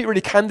going to speak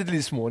really candidly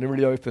this morning,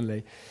 really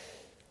openly.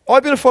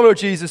 I've been a follower of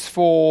Jesus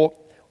for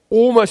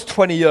almost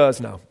 20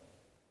 years now.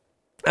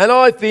 And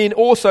I've been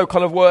also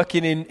kind of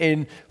working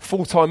in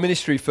full-time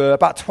ministry for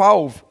about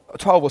 12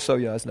 or so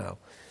years now.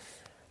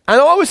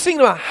 And I was thinking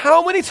about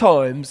how many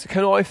times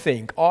can I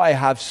think I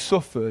have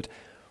suffered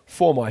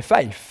for my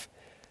faith.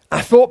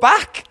 I thought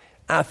back,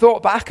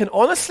 and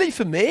honestly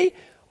for me,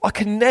 I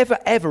can never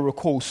ever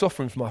recall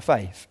suffering for my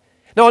faith.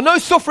 Now, I know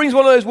suffering is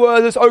one of those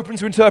words that's open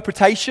to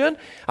interpretation.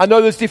 I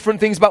know there's different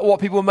things about what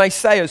people may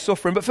say as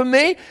suffering. But for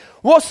me,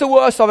 what's the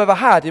worst I've ever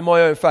had in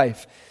my own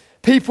faith?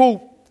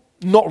 People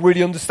not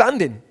really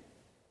understanding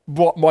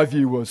what my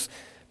view was.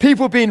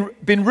 People being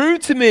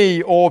rude to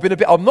me or been a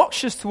bit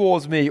obnoxious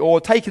towards me or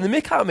taking the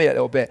mick out of me a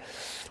little bit.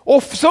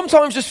 Or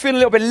sometimes just feeling a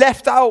little bit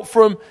left out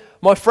from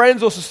my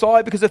friends or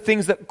society because of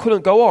things that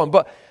couldn't go on.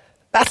 But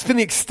that's been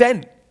the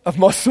extent of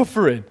my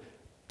suffering.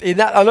 In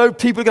that, I know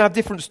people are going to have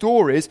different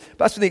stories, but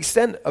that's been the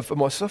extent of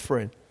my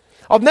suffering.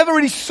 I've never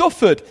really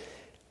suffered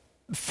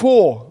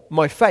for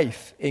my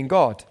faith in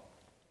God.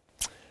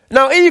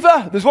 Now,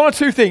 there's one or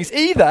two things.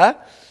 Either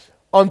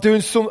I'm not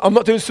doing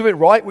something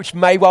right, which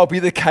may well be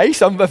the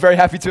case. I'm very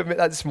happy to admit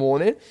that this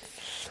morning.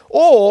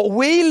 Or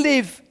we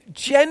live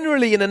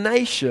generally in a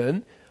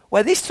nation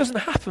where this doesn't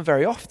happen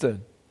very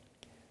often.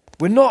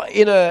 We're not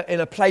in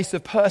a place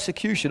of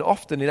persecution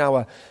often in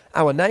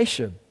our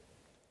nation.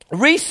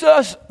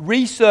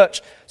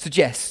 Research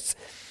suggests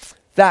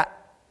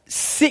that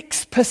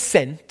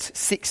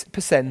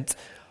 6%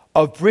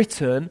 of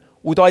Britain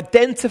would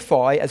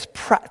identify as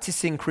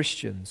practicing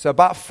Christians. So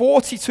about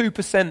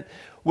 42%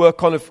 were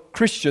kind of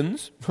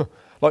Christians,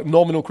 like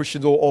nominal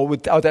Christians or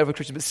would identify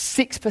Christians, but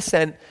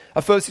 6%,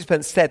 a further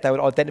 6% said they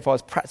would identify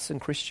as practicing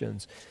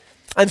Christians.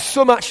 And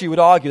some actually would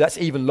argue that's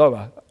even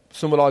lower.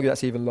 Some would argue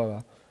that's even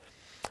lower.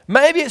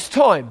 Maybe it's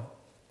time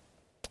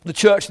the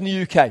church in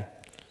the UK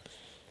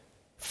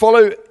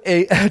follow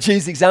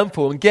Jesus'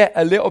 example and get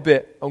a little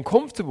bit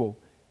uncomfortable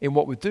in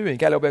what we're doing,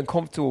 get a little bit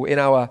uncomfortable in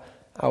our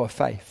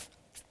faith.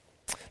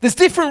 There's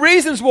different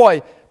reasons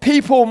why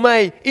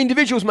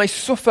individuals may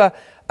suffer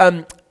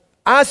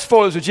as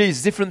followers of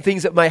Jesus, different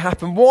things that may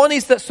happen. One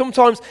is that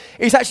sometimes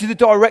it's actually the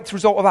direct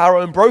result of our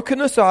own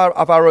brokenness,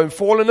 of our own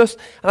fallenness,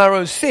 and our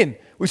own sin.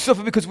 We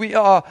suffer because we've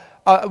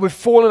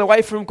fallen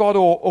away from God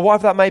or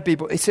whatever that may be,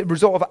 but it's a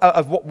result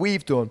of what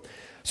we've done.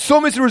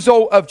 Some is a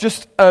result of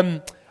just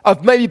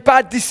of maybe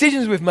bad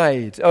decisions we've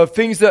made, of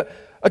things that,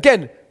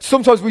 again,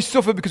 sometimes we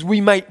suffer because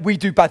we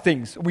do bad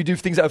things. We do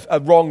things that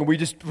are wrong, and we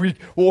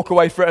walk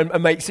away from it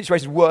and make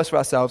situations worse for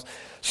ourselves.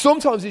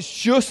 Sometimes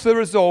it's just the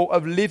result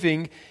of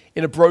living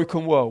in a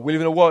broken world. We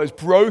live in a world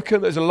that's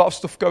broken. There's a lot of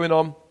stuff going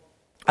on,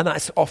 and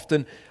that's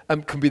often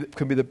can be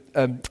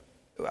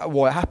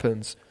why it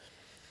happens.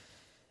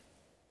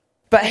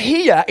 But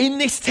here, in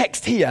this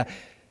text here,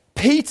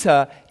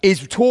 Peter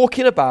is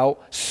talking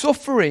about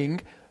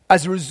suffering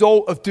as a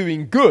result of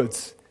doing good.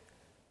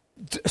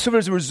 Suffering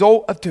as a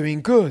result of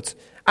doing good.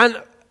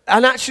 And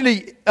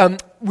actually,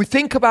 we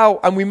think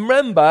about and we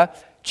remember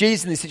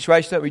Jesus in this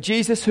situation, don't we?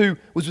 Jesus who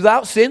was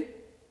without sin,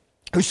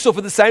 who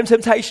suffered the same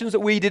temptations that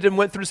we did and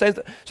went through the same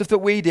stuff that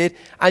we did,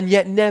 and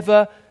yet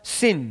never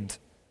sinned.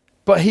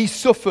 But he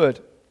suffered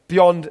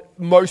beyond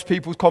most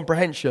people's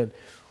comprehension.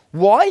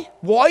 Why?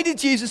 Why did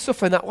Jesus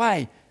suffer in that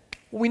way?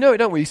 Well, we know it,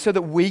 don't we? So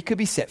that we could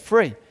be set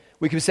free.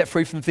 We could be set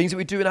free from the things that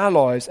we do in our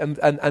lives and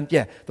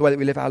the way that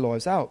we live our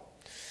lives out.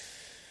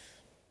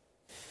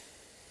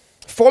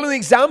 Following the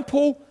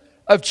example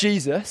of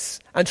Jesus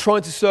and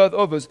trying to serve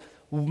others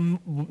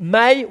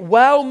may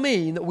well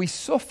mean that we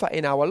suffer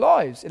in our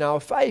lives, in our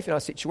faith, in our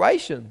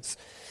situations.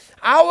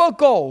 Our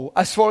goal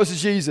as followers of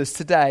Jesus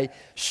today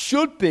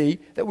should be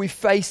that we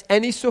face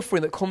any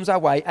suffering that comes our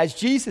way as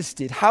Jesus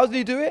did. How did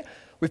he do it?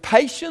 With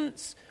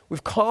patience,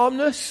 with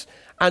calmness,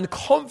 and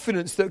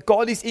confidence that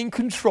God is in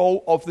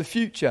control of the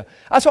future.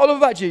 That's what I love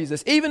about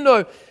Jesus. Even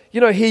though,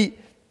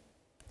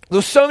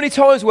 there's so many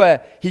times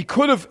where he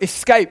could have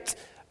escaped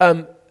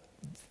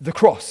the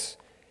cross.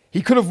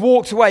 He could have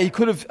walked away. He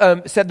could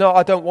have said, no,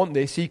 I don't want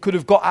this. He could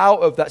have got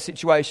out of that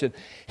situation.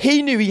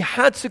 He knew he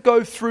had to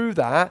go through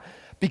that,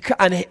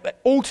 and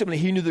ultimately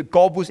he knew that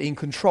God was in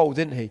control,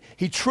 didn't he?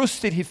 He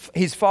trusted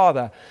his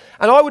Father.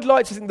 And I would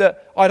like to think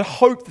that, I'd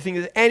hope to think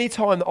that any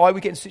time that I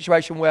would get in a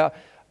situation where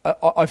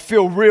I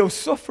feel real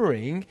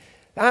suffering,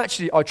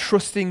 actually I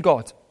trust in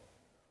God.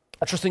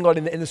 I trust in God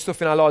in the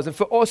stuff in our lives. And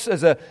for us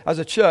as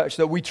a church,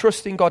 that we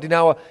trust in God in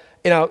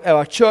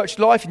our church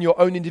life, in your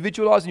own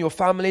individual lives, in your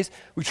families.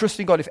 We trust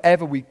in God if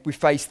ever we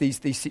face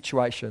these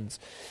situations.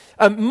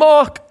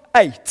 Mark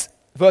 8,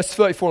 verse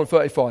 34 and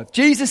 35.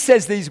 Jesus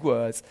says these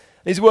words.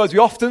 These words we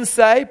often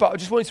say, but I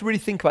just wanted to really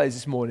think about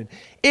this morning.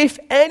 If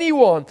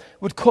anyone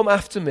would come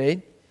after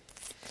me,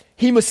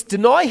 he must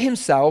deny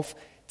himself,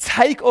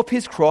 take up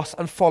his cross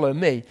and follow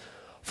me.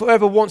 For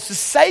whoever wants to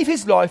save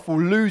his life will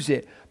lose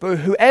it, but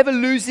whoever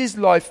loses his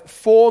life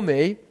for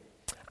me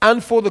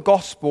and for the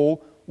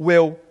gospel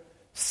will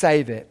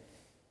save it.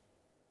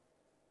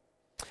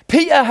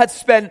 Peter had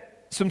spent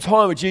some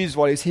time with Jesus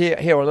while he was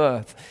here on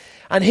earth,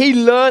 and he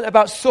learned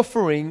about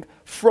suffering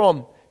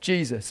from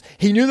Jesus.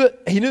 He knew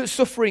that the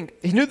suffering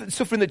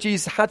that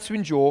Jesus had to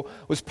endure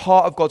was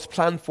part of God's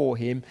plan for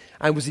him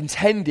and was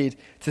intended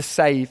to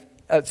save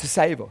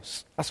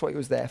us. That's what he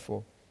was there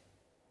for.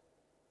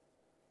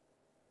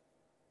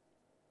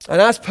 And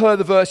as per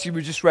the verse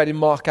we just read in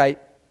Mark 8,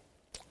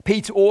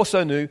 Peter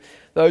also knew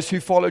those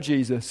who follow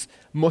Jesus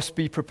must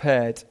be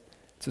prepared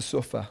to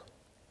suffer.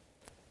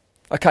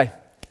 Okay,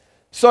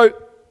 so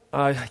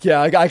I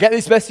get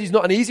this message is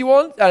not an easy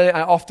one, and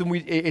often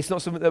it's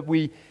not something that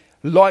we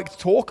like to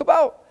talk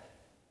about,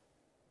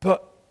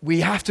 but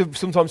we have to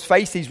sometimes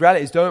face these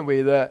realities, don't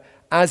we? That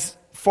as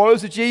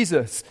followers of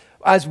Jesus,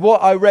 as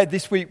what I read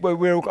this week,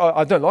 where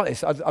I don't like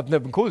this, I've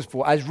never been called this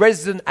before, as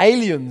resident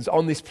aliens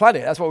on this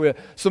planet, that's what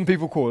some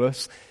people call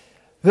us,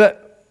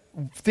 that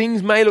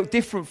things may look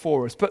different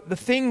for us, but the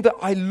thing that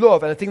I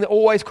love and the thing that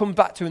always comes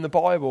back to in the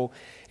Bible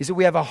is that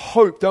we have a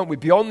hope, don't we,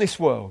 beyond this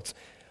world.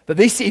 That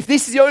if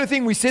this is the only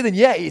thing we see, then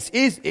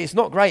it's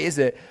not great, is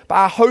it? But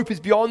our hope is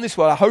beyond this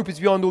world. Our hope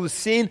is beyond all the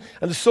sin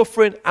and the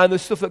suffering and the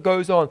stuff that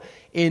goes on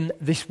in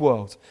this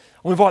world.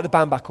 I'll invite the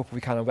band back up if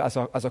we can as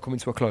I come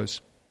into a close.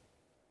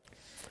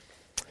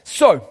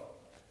 So,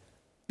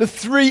 the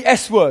 3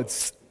 S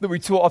words that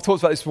I've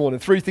talked about this morning,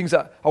 3 things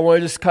that I want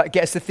to just get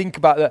us to think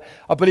about that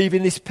I believe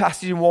in this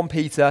passage in 1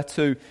 Peter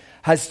 2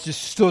 has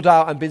just stood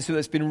out and been something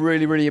that's been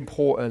really, really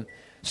important.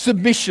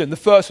 Submission, the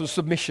first was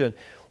submission.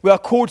 We are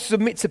called to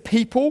submit to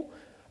people,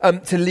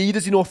 to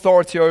leaders in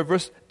authority over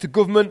us, to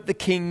government, the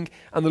king,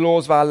 and the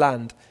laws of our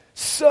land.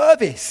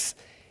 Service.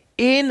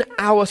 In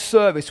our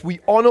service, we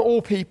honor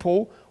all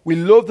people, we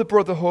love the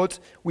brotherhood,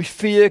 we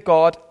fear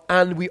God,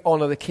 and we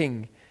honor the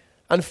king.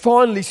 And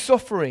finally,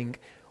 suffering.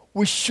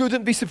 We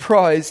shouldn't be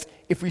surprised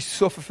if we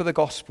suffer for the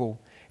gospel.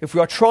 If we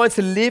are trying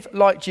to live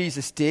like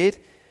Jesus did,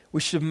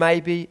 we should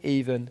maybe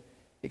even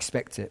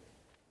expect it.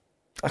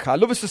 Okay, I'd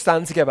love us to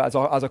stand together as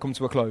I come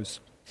to a close.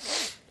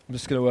 I'm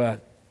just going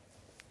to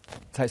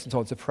take some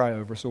time to pray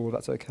over us all, if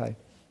that's okay.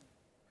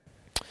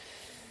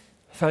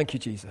 Thank you,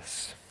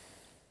 Jesus.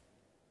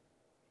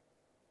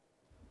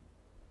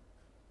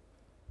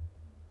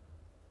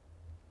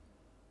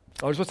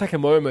 I just want to take a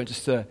moment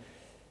just to,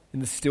 in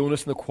the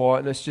stillness and the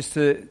quietness, just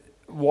to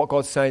what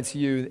God's saying to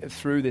you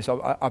through this.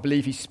 I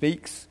believe he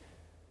speaks.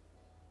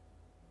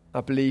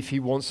 I believe he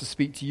wants to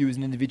speak to you as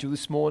an individual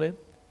this morning.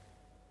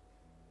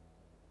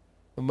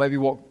 And maybe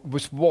what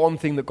was one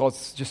thing that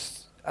God's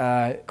just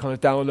kind of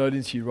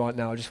downloading to you right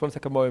now. I just want to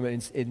take a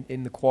moment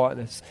in the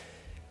quietness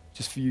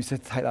just for you to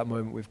take that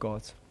moment with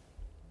God.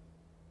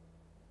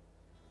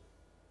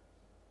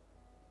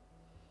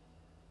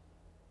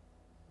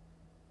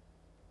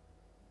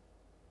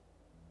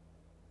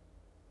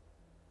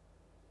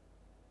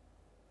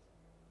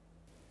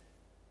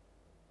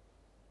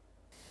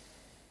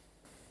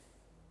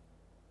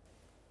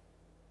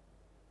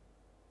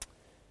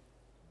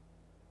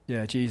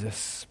 Yeah,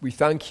 Jesus, we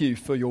thank you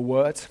for your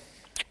word.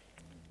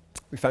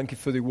 We thank you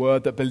for the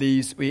word that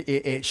believes,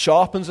 it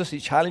sharpens us,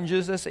 it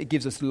challenges us, it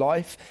gives us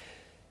life.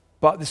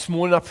 But this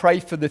morning I pray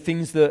for the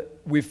things that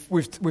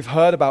we've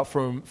heard about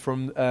from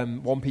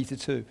 1 Peter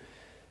 2.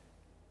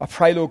 I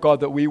pray, Lord God,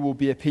 that we will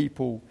be a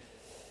people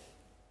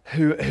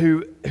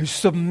who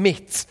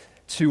submit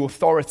to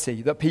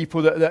authority. That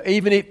people that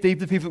even if the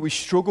people that we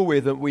struggle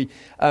with and we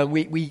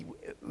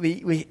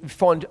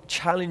find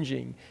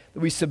challenging, that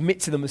we submit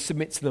to them and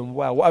submit to them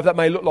well. Whatever that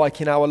may look like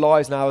in our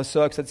lives and our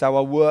circumstances,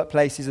 our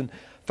workplaces and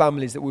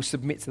families, that we'll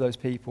submit to those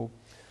people.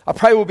 I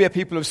pray we'll be a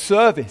people of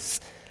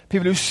service,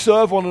 people who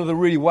serve one another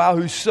really well,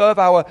 who serve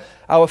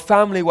our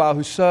family well,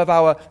 who serve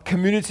our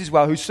communities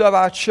well, who serve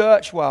our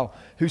church well,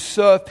 who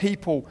serve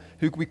people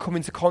who we come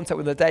into contact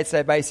with on a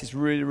day-to-day basis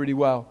really, really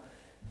well.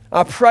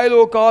 I pray,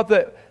 Lord God,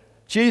 that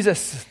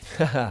Jesus,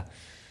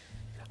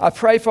 I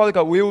pray, Father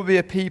God, we will be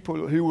a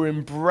people who will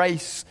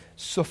embrace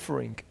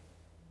suffering.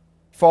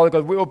 Father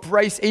God, we will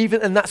embrace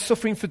even, and that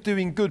suffering for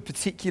doing good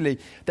particularly,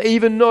 that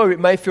even though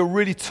it may feel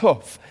really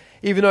tough,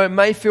 even though it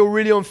may feel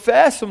really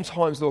unfair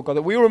sometimes, Lord God,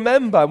 that we'll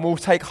remember and we'll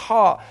take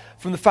heart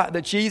from the fact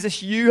that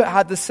Jesus, you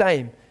had the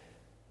same.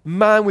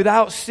 Man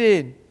without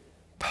sin,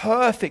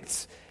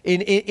 perfect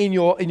in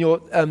your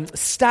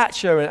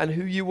stature and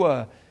who you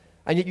were,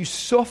 and yet you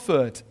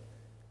suffered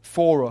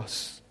for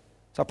us.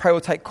 So I pray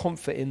we'll take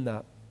comfort in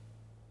that.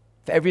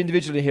 For every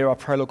individual in here, I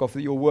pray, Lord God,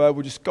 that your word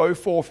will just go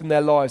forth in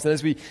their lives. And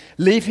as we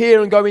leave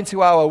here and go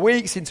into our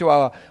weeks, into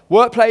our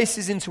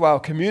workplaces, into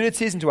our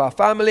communities, into our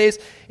families,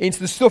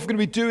 into the stuff we're going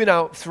to be doing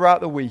out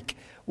throughout the week,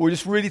 we'll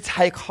just really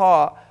take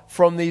heart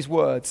from these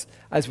words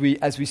as we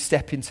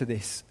step into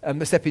this,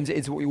 step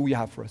into what all you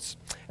have for us.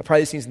 I pray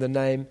these things in the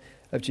name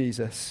of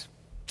Jesus.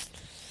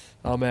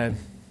 Amen.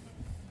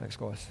 Thanks,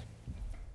 guys.